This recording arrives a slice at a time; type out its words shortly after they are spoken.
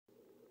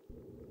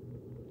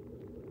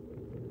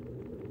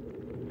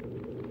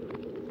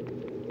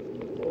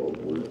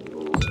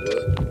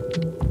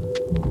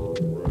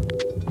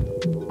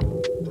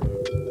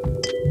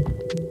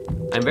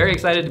I'm very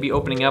excited to be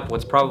opening up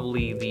what's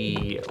probably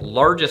the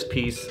largest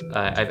piece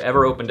I've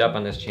ever opened up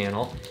on this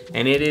channel,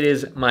 and it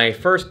is my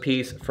first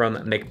piece from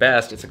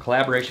McBess. It's a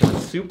collaboration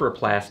with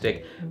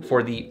Superplastic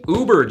for the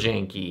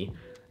Uberjanky.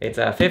 It's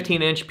a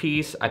 15-inch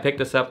piece. I picked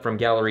this up from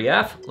Gallery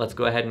F. Let's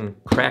go ahead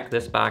and crack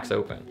this box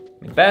open.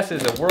 McBess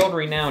is a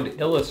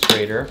world-renowned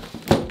illustrator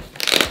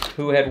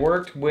who had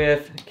worked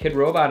with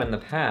Kidrobot in the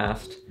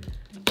past,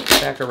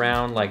 back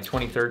around like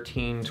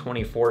 2013,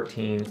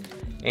 2014,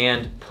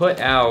 and put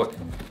out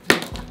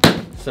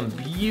some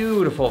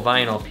beautiful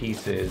vinyl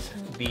pieces.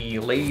 The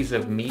Ladies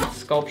of Meat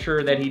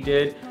sculpture that he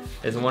did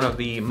is one of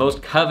the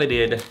most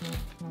coveted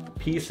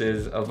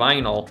pieces of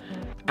vinyl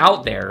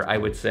out there, I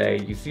would say.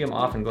 You see them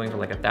often going for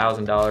like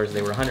 $1,000.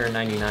 They were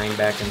 $199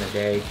 back in the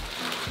day.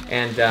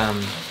 And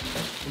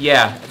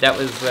yeah, that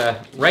was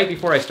right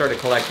before I started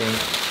collecting.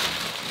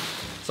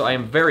 So I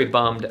am very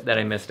bummed that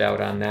I missed out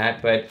on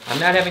that, but I'm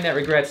not having that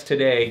regrets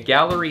today.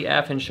 Gallery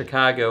F in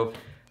Chicago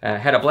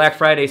had a Black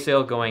Friday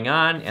sale going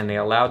on, and they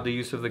allowed the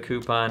use of the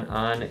coupon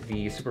on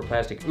the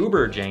Superplastic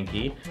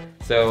Uberjanky.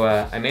 So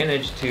I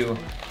managed to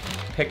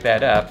pick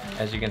that up,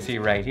 as you can see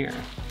right here.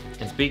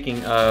 And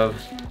speaking of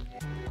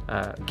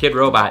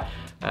Kidrobot,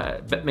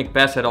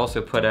 McBess had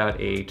also put out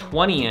a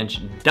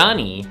 20-inch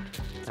dunny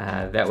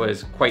that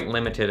was quite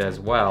limited as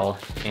well,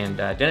 and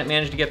didn't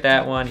manage to get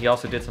that one. He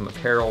also did some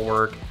apparel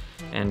work.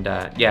 And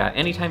yeah,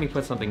 anytime he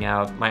puts something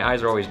out, my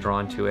eyes are always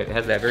drawn to it. It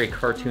has that very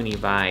cartoony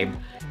vibe.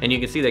 And you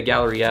can see that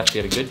Gallery F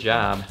did a good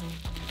job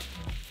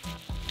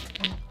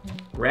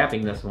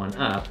wrapping this one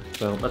up.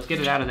 So let's get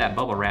it out of that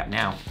bubble wrap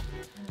now.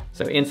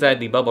 So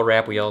inside the bubble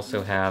wrap, we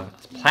also have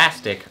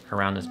plastic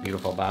around this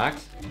beautiful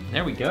box.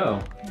 There we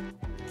go.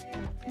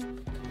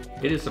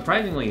 It is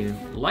surprisingly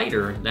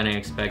lighter than I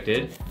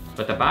expected,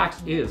 but the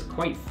box is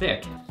quite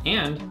thick,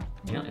 and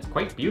you know, it's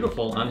quite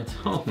beautiful on its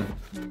own.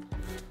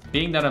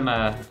 Being that I'm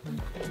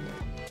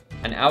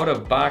an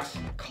out-of-box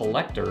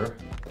collector,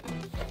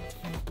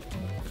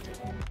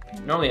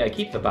 normally I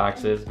keep the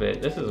boxes,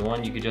 but this is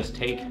one you could just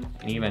take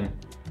and even,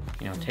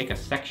 you know, take a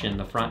section,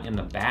 the front and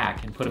the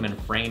back, and put them in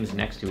frames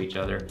next to each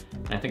other.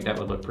 And I think that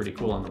would look pretty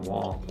cool on the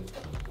wall.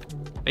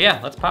 But yeah,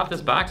 let's pop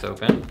this box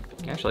open.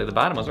 Actually, the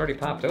bottom was already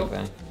popped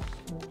open.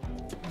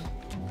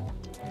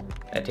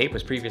 That tape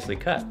was previously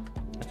cut.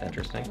 That's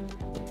interesting.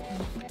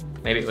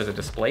 Maybe it was a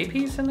display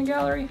piece in the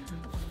gallery?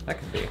 That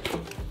could be.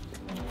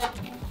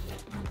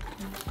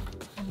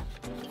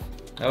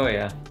 Oh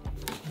yeah.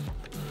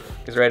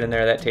 Because right in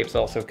there, that tape's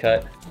also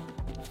cut.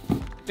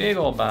 Big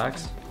old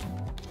box.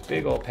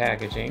 Big old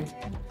packaging.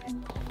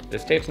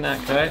 This tape's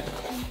not cut.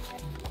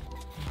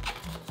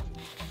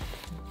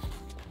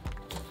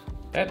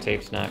 That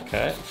tape's not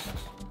cut.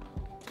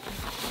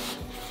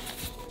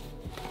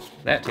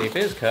 That tape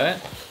is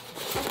cut.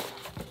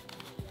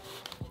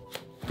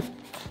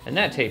 And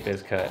that tape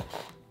is cut.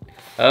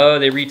 Oh,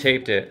 they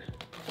retaped it.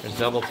 There's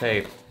double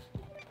tape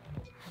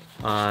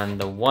on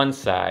the one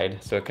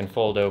side so it can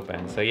fold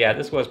open. So yeah,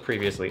 this was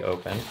previously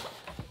open.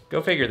 Go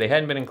figure, they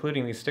hadn't been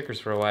including these stickers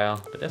for a while,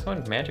 but this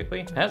one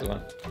magically has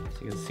one.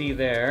 So you can see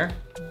there,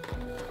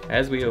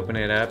 as we open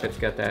it up, it's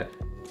got that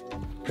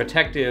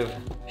protective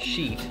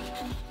sheet.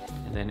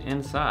 And then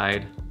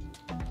inside,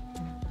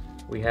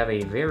 we have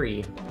a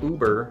very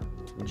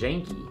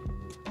Uberjanky.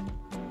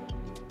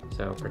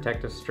 So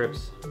protective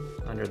strips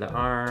under the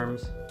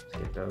arms. Let's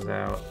get those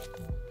out.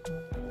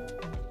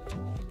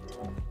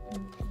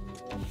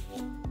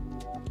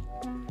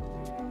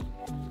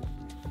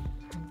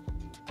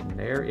 And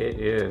there it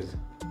is.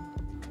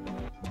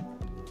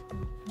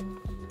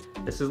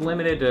 This is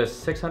limited to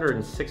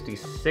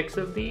 666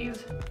 of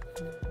these.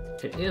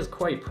 It is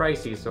quite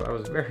pricey, so I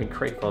was very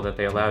grateful that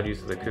they allowed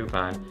use of the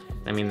coupon.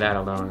 I mean, that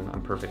alone,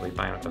 I'm perfectly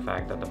fine with the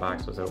fact that the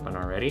box was open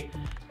already.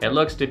 It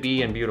looks to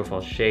be in beautiful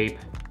shape.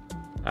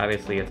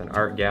 Obviously, it's an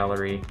art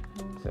gallery,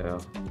 so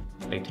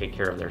they take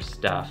care of their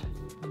stuff.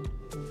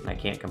 I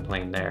can't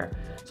complain there.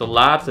 So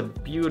lots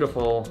of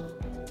beautiful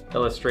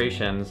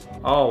illustrations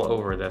all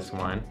over this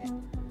one.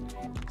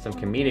 Some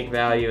comedic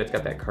value. It's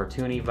got that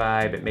cartoony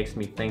vibe. It makes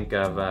me think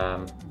of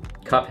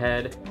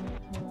Cuphead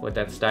with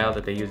that style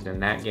that they used in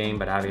that game,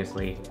 but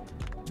obviously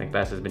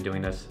McBess has been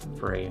doing this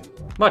for a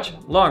much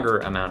longer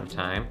amount of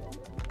time.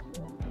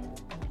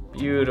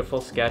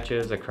 Beautiful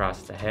sketches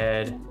across the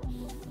head.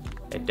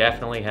 It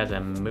definitely has a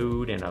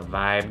mood and a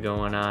vibe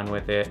going on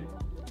with it.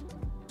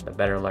 But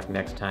better luck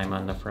next time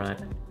on the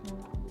front.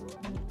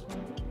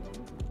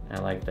 I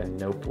like the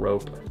nope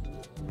rope,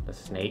 the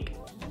snake.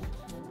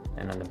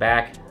 And on the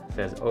back it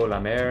says Oh la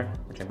mer,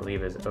 which I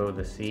believe is Oh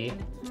the sea.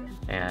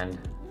 And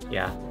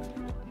yeah,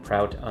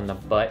 prout on the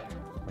butt,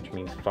 which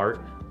means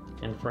fart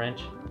in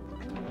French.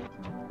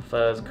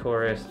 Fuzz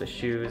chorus, the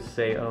shoes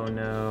say oh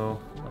no.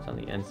 What's on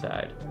the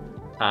inside?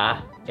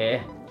 Ah,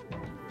 eh.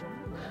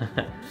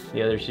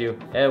 The other shoe,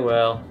 eh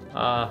well,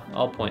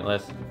 all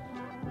pointless.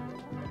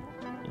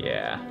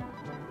 Yeah.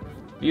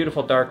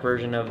 Beautiful dark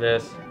version of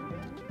this.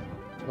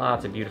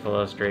 Lots of beautiful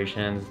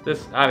illustrations.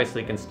 This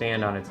obviously can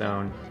stand on its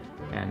own,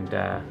 And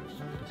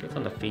see what's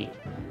on the feet.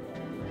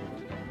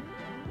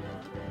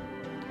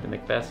 The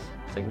McBess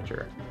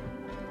signature.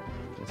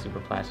 The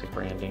Superplastic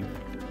branding.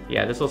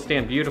 Yeah, this will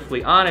stand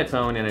beautifully on its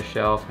own in a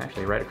shelf,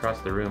 actually right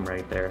across the room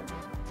right there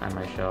on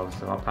my shelf,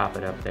 so I'll pop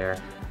it up there.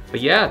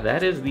 But yeah,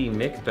 that is the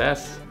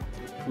McBess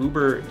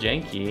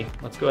Uberjanky.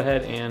 Let's go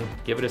ahead and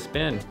give it a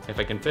spin if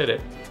I can fit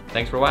it.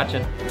 Thanks for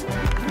watching.